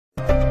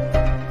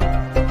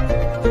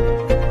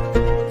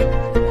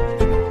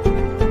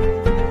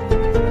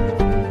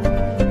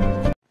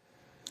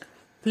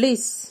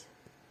Police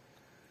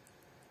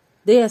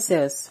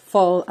DSS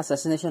fall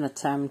assassination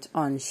attempt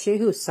on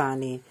Shehu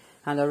Sani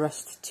and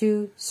arrest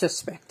 2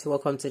 suspects.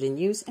 Welcome to the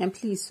news, and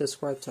please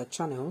subscribe to our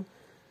channel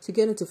to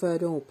get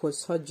notified when we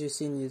post hot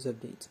juicy news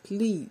updates.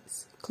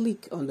 Please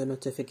click on the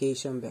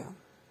notification bell.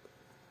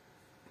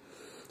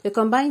 The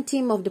combined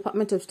team of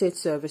Department of State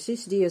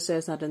Services,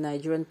 DSS, and the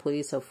Nigerian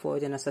police have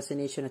foiled an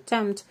assassination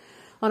attempt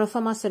on a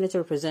former senator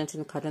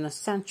representing Kaduna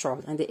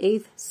Central and the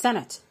 8th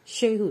Senate,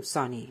 Shehu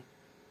Sani.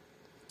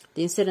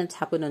 The incident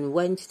happened on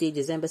Wednesday,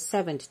 December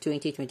 7,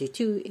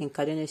 2022 in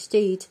Kaduna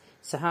State,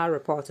 Sahara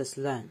reporters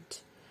learned.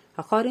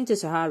 According to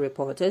Sahara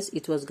reporters,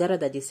 it was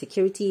gathered that the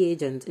security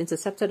agent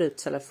intercepted a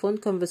telephone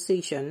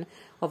conversation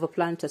of a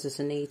plan to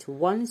assassinate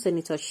one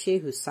Senator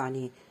Shehu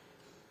Sani,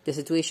 the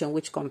situation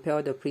which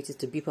compelled the operatives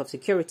to beef up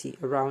security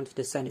around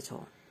the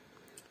senator.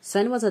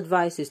 Sani was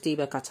advised to stay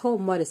back at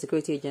home while the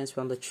security agents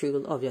were on the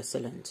trail of the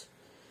assailant.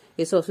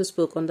 He also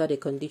spoke under the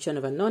condition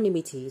of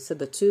anonymity, said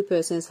the 2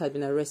 persons had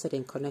been arrested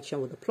in connection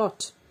with the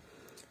plot.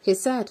 He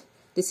said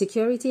the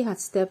security had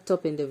stepped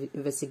up in the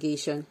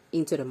investigation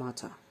into the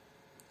matter.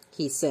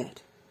 He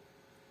said,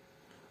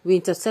 "We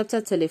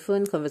intercepted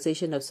telephone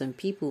conversation of some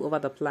people over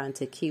the plan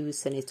to kill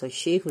Senator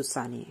Shehu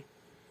Sani.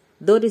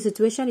 Though the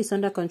situation is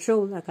under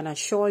control, I can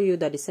assure you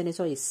that the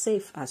senator is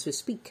safe as we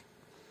speak.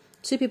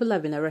 2 people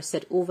have been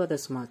arrested over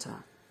this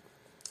matter."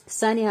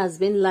 Sani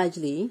has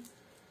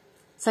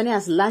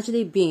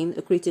largely been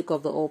a critic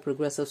of the All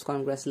Progressives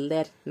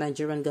Congress-led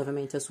Nigerian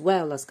government as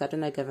well as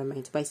Kaduna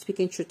government by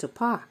speaking truth to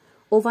power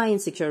over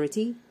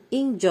insecurity,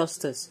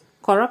 injustice,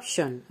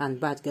 corruption, and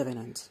bad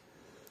governance.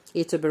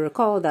 It will be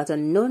recalled that a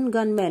known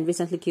gunman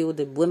recently killed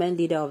the women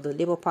leader of the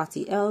Labour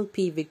Party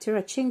LP,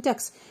 Victoria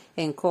Chintex,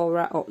 in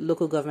Kora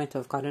local government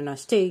of Kaduna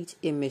State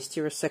in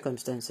mysterious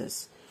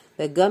circumstances.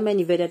 The gunman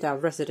evaded her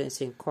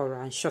residence in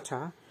Kora and shot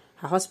her.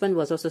 Her husband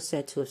was also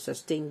said to have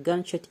sustained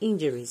gunshot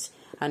injuries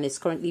and is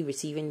currently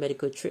receiving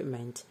medical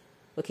treatment.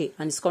 at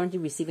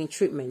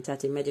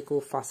a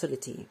medical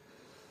facility.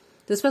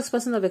 The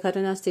spokesperson of the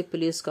Kaduna State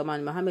Police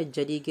Command, Mohammed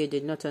Jadige,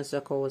 did not answer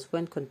calls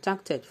when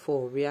contacted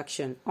for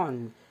reaction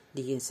on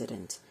the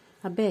incident.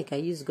 I beg, I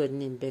use God's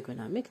name, beg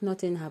now. Make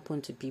nothing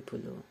happen to people.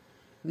 Oh.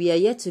 We are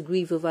yet to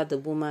grieve over the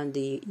woman,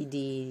 the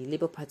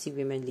Labour Party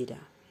women leader.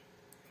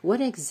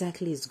 What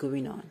exactly is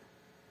going on?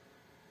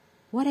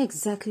 What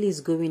exactly is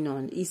going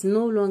on? It's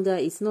no longer,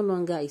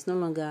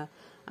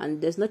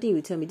 and there's nothing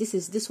you tell me.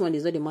 This one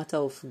is not a matter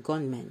of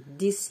gunmen.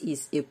 This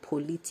is a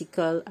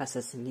political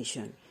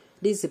assassination.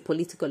 This is a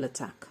political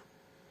attack.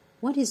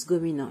 What is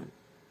going on?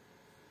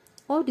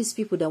 All these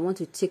people that want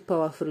to take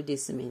power through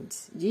this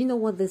means, do you know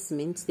what this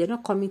means? They're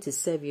not coming to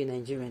serve you,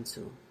 Nigerians.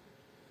 So,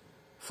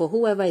 for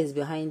whoever is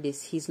behind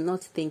this, he's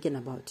not thinking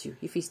about you.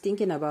 If he's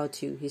thinking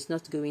about you, he's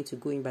not going to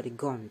go in by the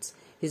guns.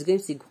 He's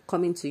going to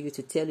come into you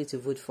to tell you to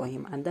vote for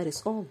him, and that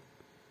is all.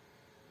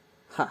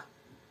 Ha!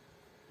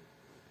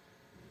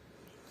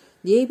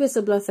 The ABS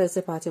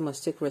Bloodthirsty Party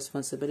must take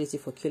responsibility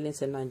for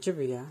killings in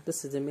Nigeria.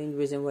 This is the main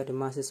reason why the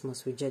masses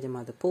must reject them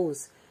at the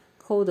polls.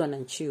 Hold on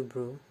and chill,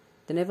 bro.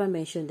 They never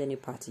mentioned any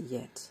party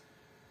yet.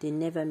 They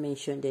never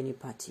mentioned any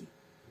party.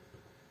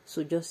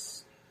 So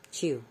just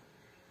chill.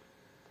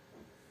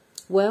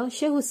 Well,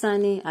 Shehu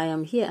Sani, I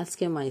am here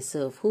asking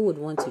myself, who would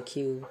want to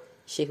kill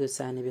Shehu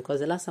Sani? Because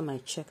the last time I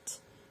checked,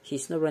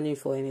 he's not running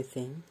for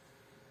anything.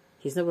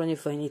 He's not running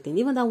for anything.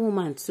 Even that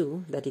woman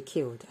too that he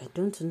killed, I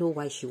don't know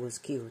why she was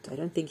killed. I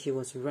don't think she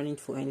was running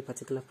for any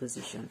particular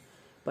position.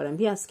 But I'm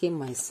here asking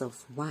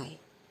myself, why?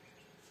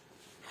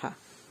 Ha.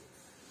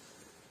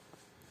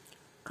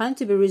 Can't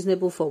it be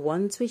reasonable for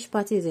once? Which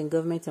party is in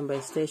government and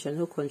by station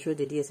who control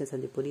the DSS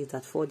and the police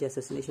that fought the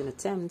assassination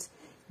attempt?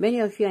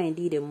 Many of you are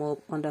indeed a mob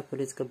under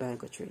political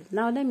bigotry.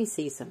 Now let me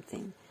say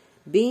something.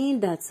 Being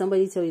that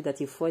somebody tells you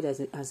that you fought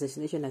an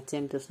assassination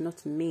attempt does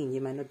not mean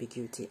you might not be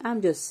guilty. I'm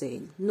just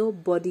saying,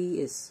 everybody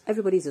is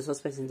a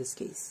suspect in this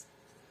case.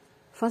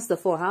 First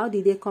of all, how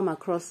did they come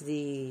across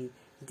the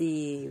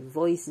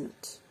voice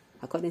note?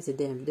 According to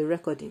them, the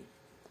recording.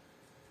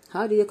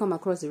 How did they come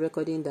across the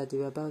recording that they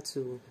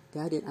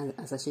had an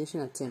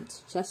assassination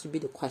attempt? That should be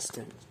the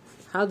question.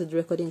 How did the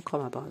recording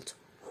come about?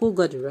 Who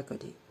got the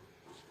recording?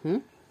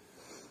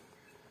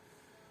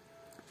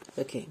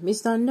 Okay,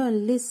 Mr.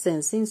 Unknown,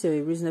 listen, since you're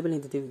a reasonable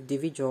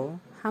individual,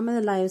 how many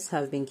lives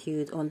have been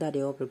killed under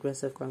the All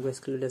Progressive Congress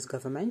clueless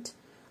government?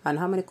 And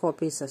how many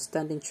corporates are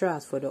standing trial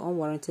for the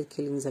unwarranted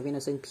killings of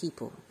innocent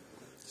people?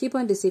 Keep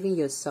on deceiving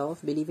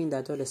yourself, believing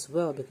that all is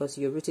well because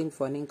you're rooting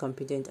for an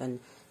incompetent and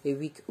a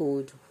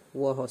weak-old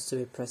warhorse to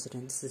be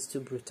president. This is too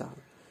brutal.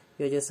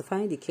 You're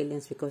justifying the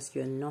killings because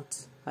you're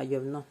not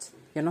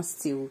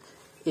still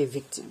a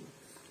victim.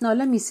 Now,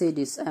 let me say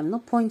this. I'm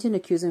not pointing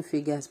accusing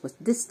figures, but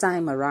this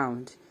time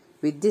around,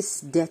 with this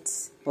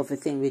death of a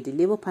thing, with the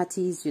Labour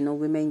Party's,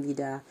 women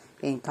leader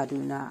in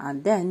Kaduna,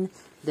 and then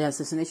the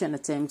assassination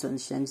attempt on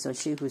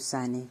Shehu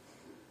Sani.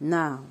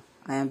 Now,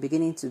 I am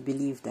beginning to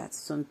believe that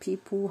some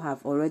people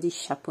have already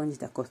sharpened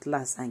their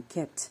cutlass and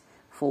kept,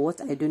 for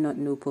what I do not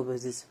know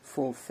purposes,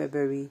 for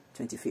February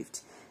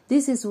 25th.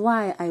 This is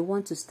why I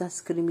want to start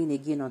screaming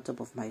again on top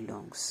of my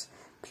lungs.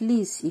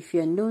 Please, if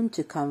you're known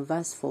to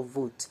canvass for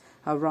vote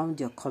around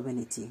your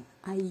community,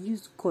 I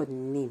use God's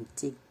name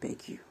to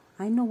beg you.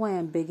 I know why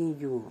I'm begging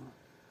you.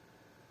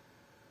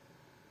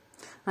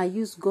 I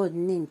use God's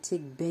name to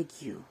beg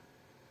you.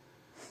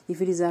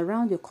 If it is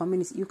around your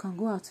community, you can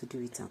go out to do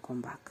it and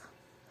come back.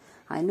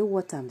 I know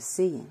what I'm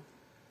saying.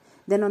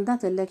 Then on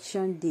that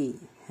election day,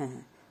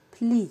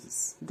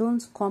 please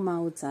don't come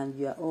out and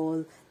you are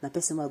all the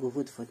person will go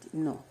vote for it.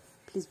 No,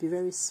 please be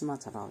very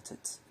smart about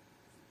it.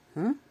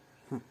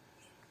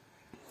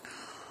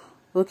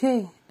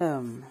 Okay,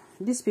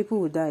 these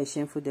people will die a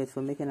shameful death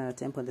for making an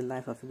attempt on the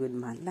life of a good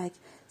man. Like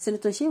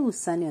Senator Shehu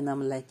Sani, and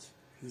I'm like,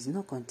 he's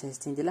not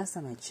contesting. The last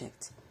time I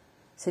checked,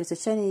 Senator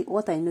Sani,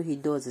 what I know he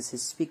does is he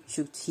speak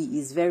truth. He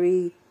is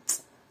very,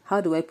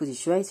 how do I put it?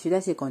 Should I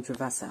say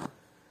controversial?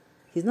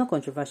 He's not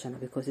controversial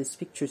because he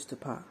speaks truth to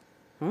power.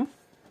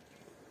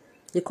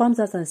 He comes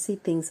out and see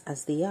things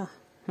as they are.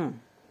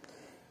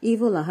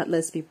 Evil and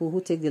heartless people who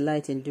take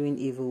delight in doing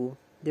evil,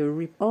 they will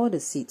reap all the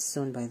seeds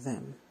sown by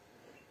them.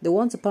 They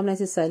want to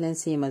permanently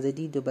silence him as they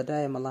did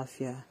Obadiah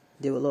Malafia.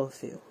 They will all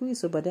fail. Who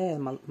is Obadiah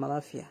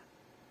Malafia?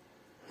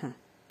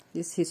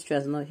 This history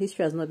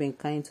has not been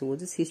kind to us.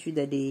 This history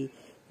that they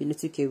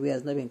took away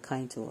has not been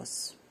kind to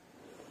us.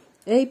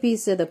 AP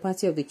said the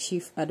party of the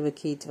chief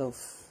advocate of,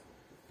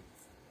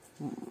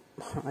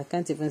 I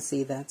can't even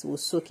say that,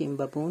 Usoki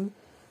Baboon,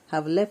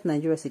 have left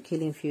Nigeria as a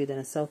killing field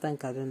in southern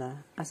Kaduna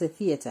as a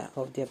theater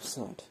of the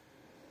absurd.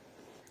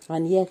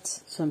 And yet,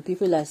 some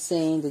people are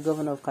saying the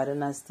governor of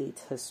Kaduna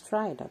State has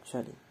tried,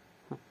 actually.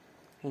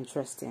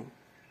 Interesting.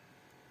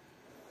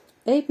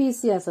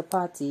 APC as a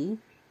party,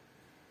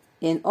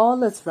 in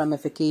all its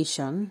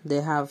ramification, they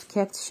have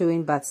kept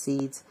showing bad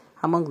seeds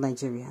among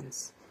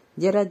Nigerians.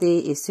 The other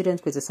day, a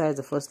student criticized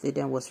the First Lady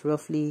and was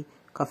roughly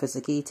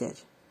confiscated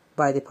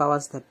by the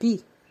powers that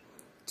be.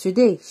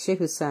 Today,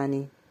 Shehu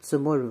Sani,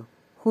 tomorrow,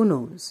 who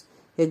knows?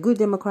 A good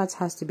Democrat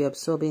has to be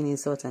absorbing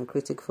insult and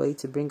critic for it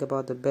to bring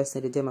about the best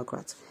in the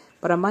Democrats.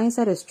 But our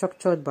mindset is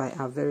structured by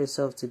our very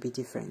self to be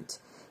different.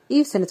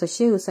 If Senator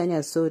Shehu Sani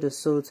had sold his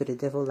soul to the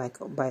devil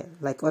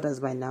like others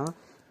by now,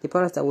 the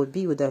powers that would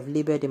have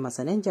labeled him as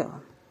an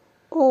angel.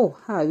 Oh,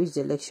 how I wish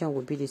the election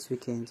would be this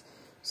weekend,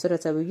 so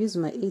that I will use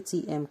my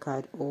ATM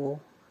card or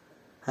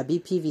a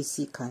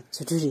BPVC card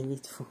to do the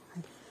needful.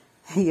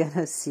 You're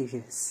not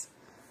serious.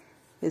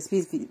 It's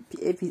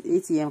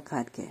ATM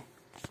card care.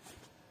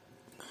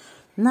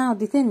 Now,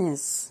 the thing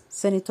is,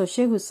 Senator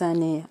Shehu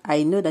Sani,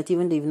 I know that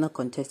even though he's not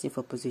contesting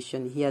for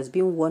position, he has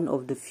been one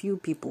of the few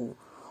people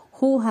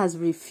who has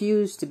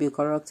refused to be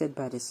corrupted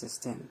by the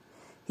system.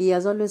 He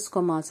has always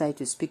come outside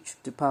to speak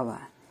truth to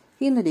power.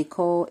 You know they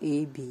call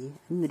A B,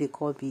 you know they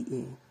call B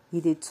A.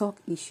 They talk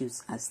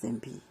issues as them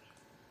be.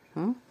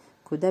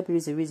 Could that be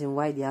the reason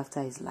why they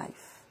after his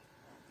life?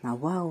 Now,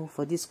 wow,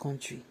 for this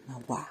country,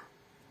 now wow.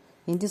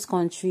 In this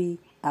country,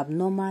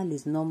 abnormal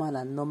is normal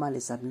and normal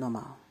is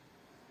abnormal.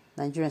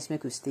 Nigerians,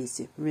 make you stay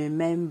safe.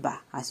 Remember,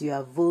 as you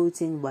are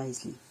voting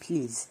wisely,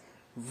 please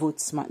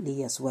vote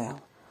smartly as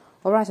well.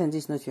 Alright, on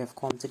this note, you have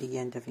come to the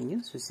end of the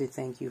news. We say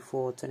thank you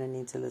for tuning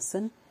in to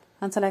listen.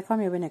 Until I come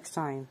here next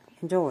time,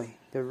 enjoy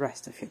the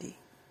rest of your day.